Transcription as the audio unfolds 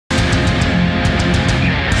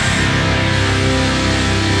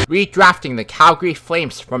redrafting the Calgary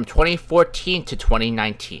Flames from 2014 to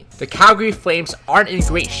 2019. The Calgary Flames aren't in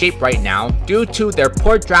great shape right now due to their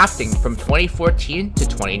poor drafting from 2014 to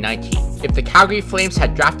 2019. If the Calgary Flames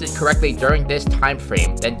had drafted correctly during this time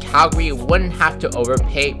frame, then Calgary wouldn't have to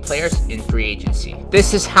overpay players in free agency.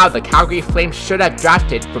 This is how the Calgary Flames should have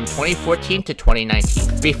drafted from 2014 to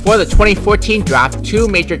 2019. Before the 2014 draft, two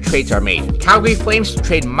major trades are made. Calgary Flames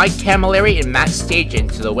trade Mike Camilleri and Matt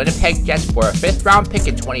Stajan to the Winnipeg Jets for a 5th round pick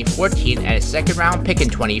in 2014 and a 2nd round pick in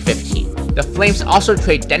 2015. The Flames also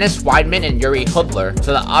trade Dennis Wideman and Yuri Hudler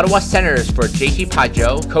to the Ottawa Senators for J.T.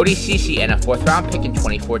 Pageau, Cody Ceci, and a 4th round pick in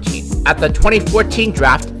 2014. At the 2014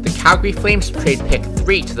 draft, the Calgary Flames trade pick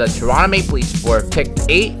 3 to the Toronto Maple Leafs for pick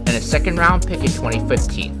 8 and a 2nd round pick in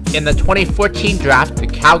 2015. In the 2014 draft, the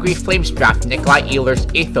Calgary Flames draft Nikolai Ehlers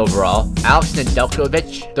 8th overall, Alex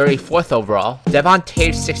Nedeljkovic 34th overall, Devon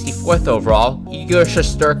Toews 64th overall, Igor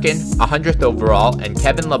Shesterkin 100th overall, and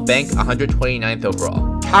Kevin Labanc 129th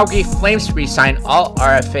overall. Calgary Flames re-signed all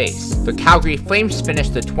RFAs. The Calgary Flames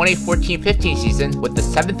finished the 2014-15 season with the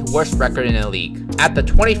 7th worst record in the league. At the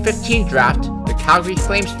 2015 draft, the Calgary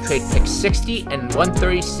Flames trade pick 60 and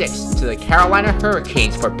 136 to the Carolina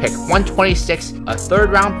Hurricanes for pick 126, a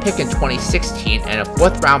 3rd round pick in 2016, and a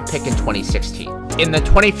 4th round pick in 2016. In the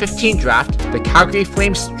 2015 draft, the Calgary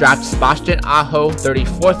Flames draft Sebastian Aho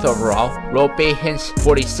 34th overall, Roope Hintz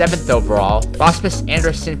 47th overall, Rasmus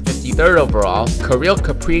Andersson 53rd overall,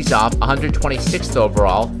 K.Kaprizov 126th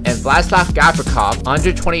overall, and Vladislav Gavrikov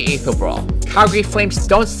 128th overall. Calgary Flames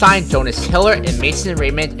don't sign Jonas Hiller and Mason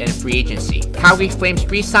Raymond in free agency. Calgary Flames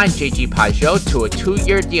re-signed J.G.Pageau to a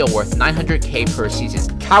 2-year deal worth $900K per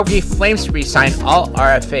season. Calgary Flames re-signed all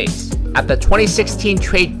RFAs. At the 2016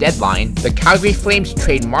 trade deadline, the Calgary Flames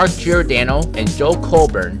trade Mark Giordano and Joe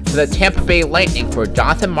Colburn to the Tampa Bay Lightning for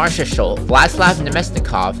Jonathan Marchessault, Vladislav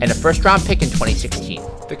Namestnikov, and a 1st round pick in 2016.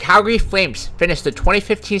 The Calgary Flames finished the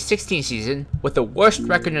 2015-16 season with the worst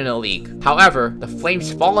record in the league. However, the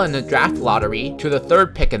Flames fall in the draft lottery to the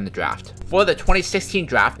 3rd pick in the draft. For the 2016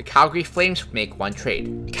 draft, the Calgary Flames make one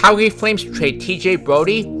trade. The Calgary Flames trade TJ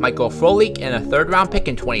Brodie, Michael Frolik, and a 3rd round pick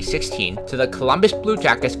in 2016 to the Columbus Blue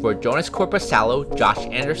Jackets for Jonas Korpisalo, Josh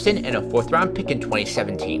Anderson, and a 4th round pick in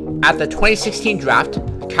 2017. At the 2016 draft,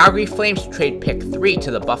 the Calgary Flames trade pick 3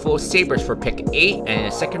 to the Buffalo Sabres for pick 8 and a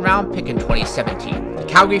 2nd round pick in 2017. The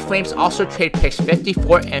Calgary Flames also trade picks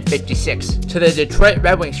 54 and 56 to the Detroit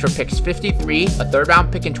Red Wings for picks 53, a 3rd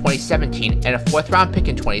round pick in 2017, and a 4th round pick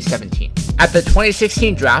in 2017. At the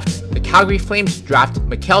 2016 draft, the Calgary Flames draft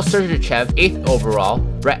M.Sergachev 8th overall,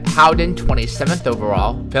 Brett Howden 27th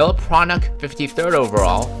overall, Philip Hronek 53rd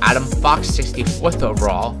overall, Adam Fox 64th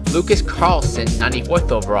overall, Lucas Carlson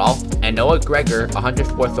 94th overall, and Noah Gregor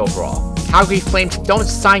 104th overall. Calgary Flames don't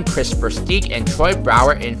sign Chris Versteeg and Troy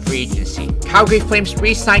Brouwer in free agency. Calgary Flames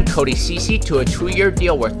re-signed Cody Ceci to a 2-year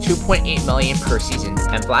deal worth $2.8 million per season,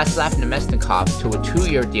 and Vladislav Namestnikov to a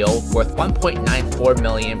 2-year deal worth $1.94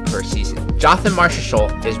 million per season. Jonathan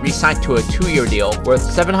Marchessault is re-signed to a 2-year deal worth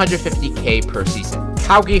 $750K per season.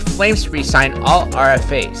 Calgary Flames re-signed all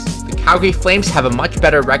RFAs. The Calgary Flames have a much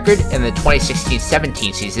better record in the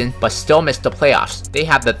 2016-17 season, but still missed the playoffs. They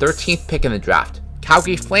have the 13th pick in the draft.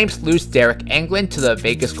 Calgary Flames lose Derek Englund to the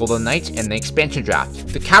Vegas Golden Knights in the expansion draft.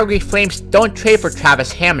 The Calgary Flames don't trade for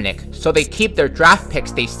Travis Hamonic, so they keep their draft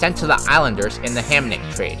picks they sent to the Islanders in the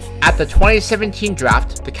Hamonic trade. At the 2017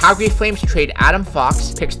 draft, the Calgary Flames trade Adam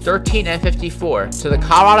Fox, picks 13 and 54, to the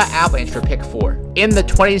Colorado Avalanche for pick 4. In the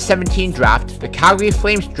 2017 draft, the Calgary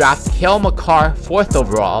Flames draft Cale Makar 4th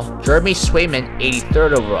overall, Jeremy Swayman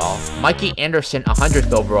 83rd overall, Mikey Anderson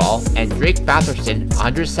 100th overall, and D.Batherson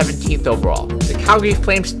 117th overall. The Calgary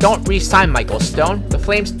Flames don't re-sign Michael Stone. The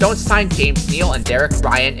Flames don't sign James Neal and Derek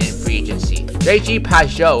Ryan in free agency.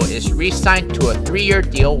 J.G.Pageau is re-signed to a 3-year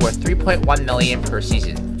deal worth $3.1 million per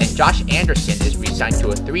season, and Josh Anderson is re-signed to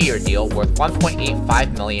a 3-year deal worth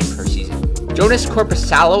 $1.85 million per season. Jonas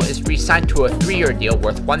Korpisalo is re-signed to a 3-year deal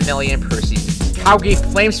worth $1 million per season. Calgary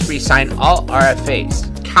Flames re-sign all RFAs.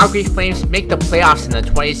 Calgary Flames make the playoffs in the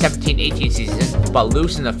 2017-18 season, but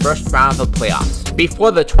lose in the 1st round of the playoffs.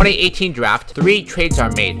 Before the 2018 draft, 3 trades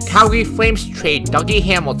are made. Calgary Flames trade Dougie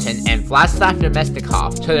Hamilton and Vladislav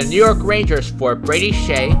Namestnikov to the New York Rangers for Brady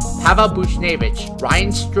Skjei, Pavel Buchnevich, Ryan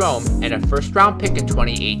Strome, and a 1st round pick in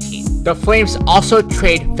 2018. The Flames also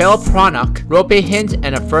trade Philip Hronek, Roope Hintz,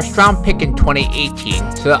 and a 1st round pick in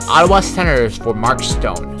 2018 to the Ottawa Senators for Mark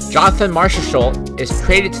Stone. Jonathan Marchessault is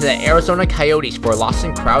traded to the Arizona Coyotes for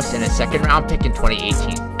Lawson Crouse and a 2nd round pick in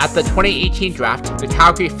 2018. At the 2018 draft, the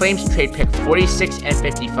Calgary Flames trade pick 46 and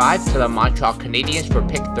 55 to the Montreal Canadiens for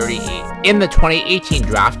pick 38. In the 2018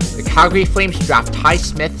 draft, the Calgary Flames draft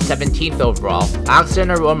T.Smith 17th overall,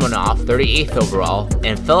 Alexander Romanov 38th overall,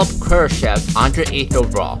 and Philip Kurashev 108th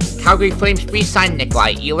overall. Calgary Flames re-signed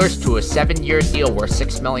N.Ehlers to a 7-year deal worth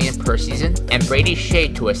 $6 million per season, and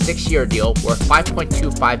B.Skjei to a 6-year deal worth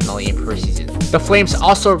 $5.25 million per season. The Flames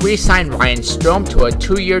also re-signed Ryan.Strome to a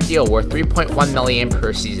 2-year deal worth $3.1 million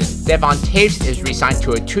per season. Devon Toews is re-signed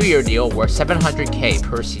to a 2-year deal worth $700K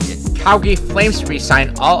per season. Calgary Flames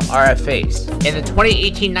re-signed all RFAs. In the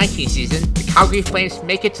 2018-19 season, the Calgary Flames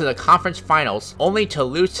make it to the conference finals, only to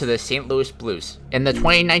lose to the St. Louis Blues. In the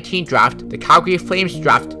 2019 draft, the Calgary Flames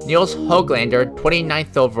draft N.Hoglander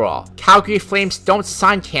 29th overall. Calgary Flames don't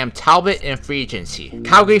sign Cam Talbot in free agency.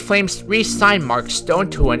 Calgary Flames re-signed M.Stone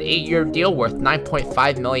to an 8-year deal worth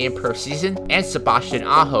 $9.5 million per season, and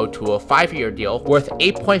N.Sebastian-Aho to a 5-year deal worth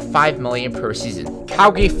 $8.5 million per season.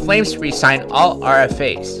 Calgary Flames re-signed all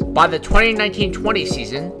RFAs. By the 2019-20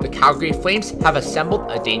 season, the Calgary Flames have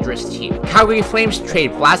assembled a dangerous team. Calgary Flames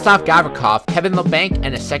trade Vladislav Gavrikov, Kevin Labanc,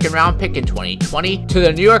 and a 2nd-round pick in 2020 to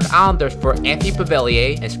the New York Islanders for Anthony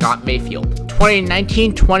Beauvillier and Scott Mayfield.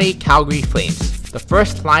 2019-20 Calgary Flames. The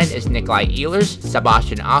first line is N.Ehlers,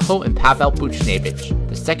 Sebastian-Aho, and Pavel Buchnevich.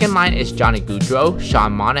 The second line is Johnny Gaudreau,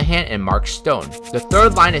 Sean Monahan, and M.Stone. The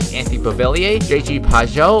third line is Anthony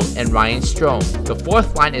Beauvillier-JG.Pageau-R, and Ryan.Strome. The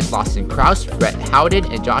fourth line is L.Crouse-B.Howden-Josh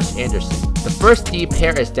Anderson, and Josh Anderson. The first D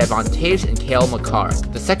pair is Devon Toews and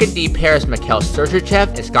K.Kaprizov. The second D pair is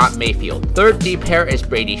M.Sergachev and Scott Mayfield. Third D pair is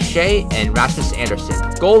B.Skjei and Rasmus Anderson.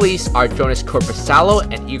 Goalies are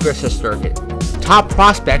J.Korpisalo and Igor-Shesterkin. Top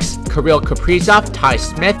prospects: K.Kaprizov,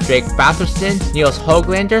 T.Smith, D.Batherson,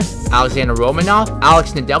 N.Hoglander, Alexander Romanov,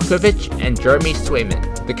 A.Nedeljkovic, and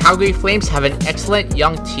J.Swayman. The Calgary Flames have an excellent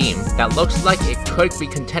young team that looks like it could be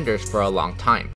contenders for a long time.